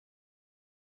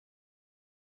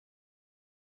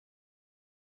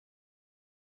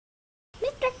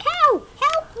Mr. Cow,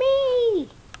 help me!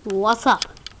 What's up?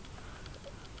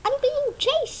 I'm being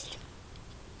chased.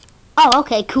 Oh,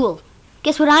 okay, cool.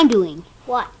 Guess what I'm doing?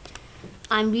 What?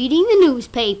 I'm reading the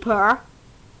newspaper,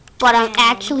 but I'm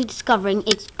actually discovering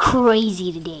it's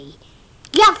crazy today.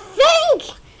 You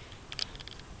think?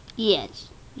 Yes,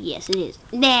 it is.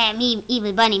 Nah, me,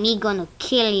 evil bunny, me gonna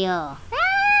kill you. Ah!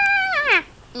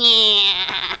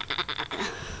 Yeah.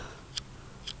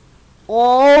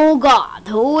 Oh God,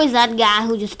 who is that guy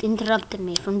who just interrupted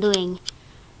me from doing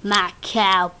my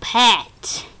cow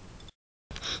pet?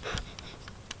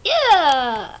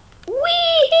 Yeah,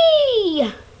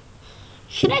 wee!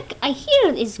 Shrek, I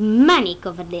hear there's manic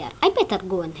over there. I better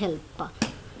go and help.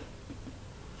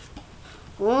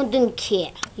 Oh, don't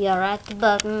care. You're right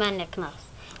about manicness.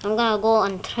 I'm gonna go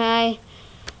and try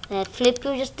that flip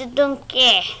you just don't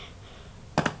care.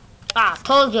 Ah,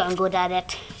 told you I'm good at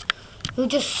it. You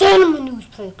just sell him a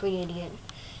newspaper, you idiot.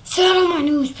 Sell him a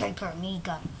newspaper. Me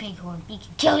got bighorn. He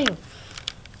can kill you.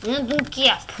 You don't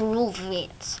care. Prove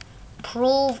it.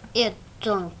 Prove it.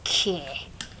 Don't care.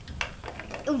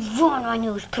 You want my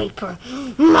newspaper.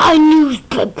 My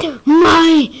newspaper.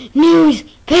 My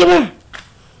newspaper.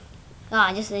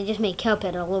 Ah, just make cow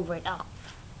pet all over it. Oh,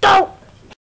 go!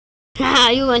 Ah,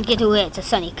 you won't get away. It's a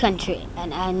sunny country,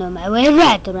 and I know my way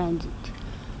right around it.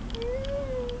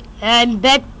 I'm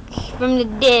back from the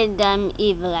dead. I'm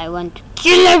evil. I want to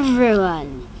kill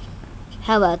everyone.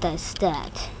 How about I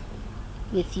start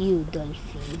with you,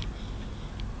 Dolphin?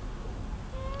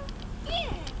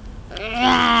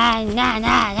 Ah, nah,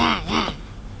 nah, nah, nah.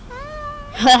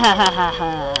 Ha ha ha ha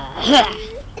ha.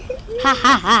 Ha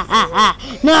ha ha ha ha.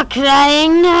 No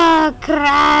crying, no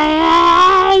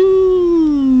crying.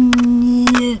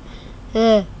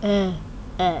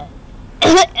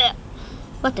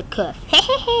 What a curve.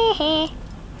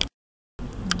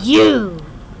 You.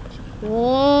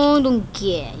 Oh, don't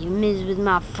care. You mess with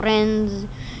my friends.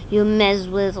 You mess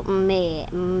with me,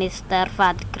 Mr.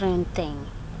 Fat Green Thing.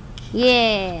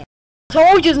 Yeah.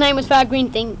 Told you his name was Fat Green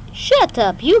Thing. Shut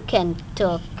up. You can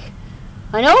talk.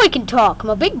 I know I can talk. I'm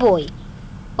a big boy.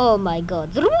 Oh my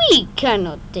God. We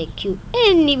cannot take you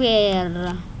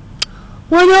anywhere.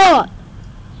 Why not?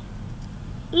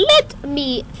 Let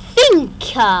me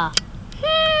think.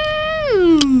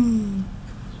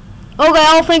 Okay,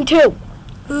 I'll think too.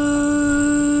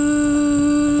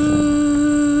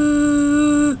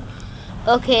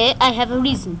 Okay, I have a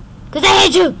reason. Because I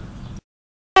hate you.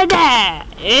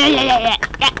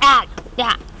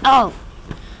 Oh.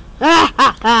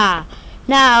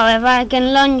 Now, if I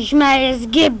can launch my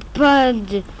escape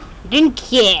pod. Don't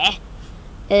care.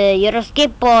 Your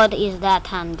escape pod is that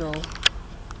handle.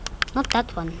 Not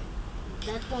that one.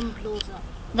 That one blows up.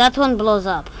 That one blows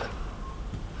up.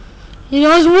 You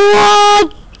know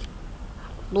what?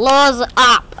 Blows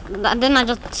up. Didn't I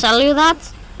just tell you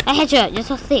that? I hate you. You're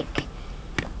so thick.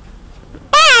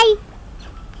 Bye.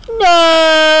 No.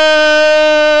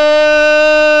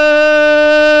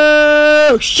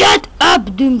 Shut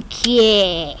up. Don't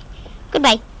care.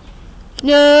 Goodbye.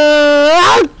 No.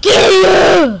 I'll kill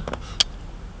you.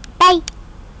 Bye.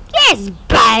 Yes.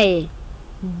 Bye.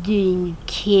 Don't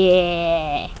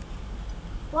care.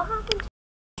 What happened?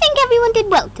 I think everyone did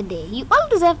well today. You all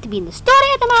deserve to be in the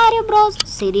story of the Mario Bros.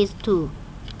 Series 2.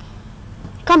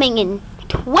 Coming in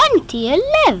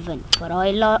 2011 for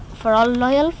all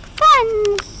loyal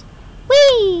fans.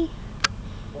 Whee!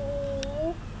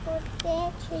 Oh, but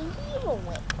that's a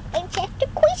giveaway. It's after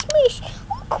Christmas.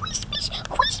 Oh, Christmas,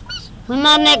 Christmas. We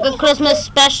might make a Christmas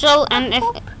special and if...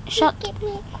 Shut... Get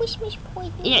me a Christmas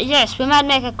present. Yes, we might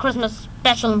make a Christmas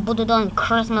special and put it on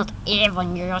Christmas Eve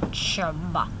on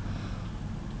YouTube.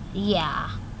 Yeah.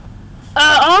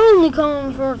 I'll only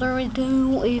come for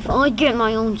 32 if I get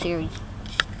my own series.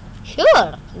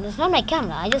 Sure, it's not my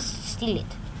camera, I just steal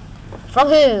it. From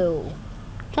who?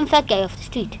 Some fat guy off the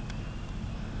street.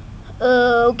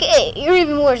 Okay, you're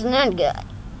even worse than that guy.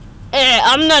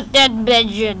 I'm not that bad,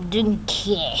 you don't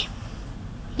care.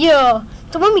 Yeah,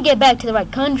 so when we get back to the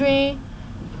right country,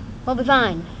 we'll be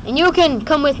fine. And you can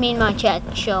come with me in my chat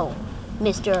show,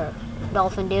 Mr.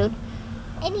 Dolphin Dude.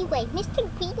 Anyway, Mr.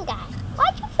 Green Guy,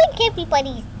 why do you think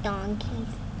everybody's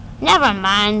donkeys? Never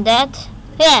mind that.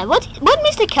 Yeah, what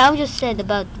Mr. Cow just said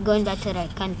about going back to the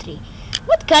right country.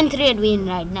 What country are we in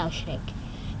right now, Shrek?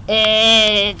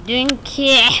 Don't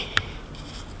care.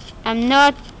 I'm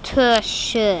not too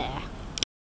sure.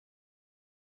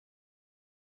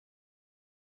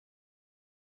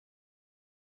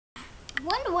 I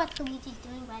wonder what Luigi's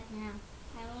doing right now.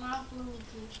 I love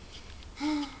Luigi. I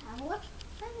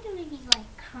wonder if he's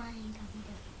like crying.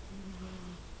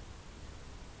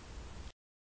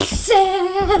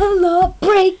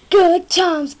 Celebrate good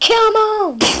times. Come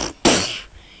on.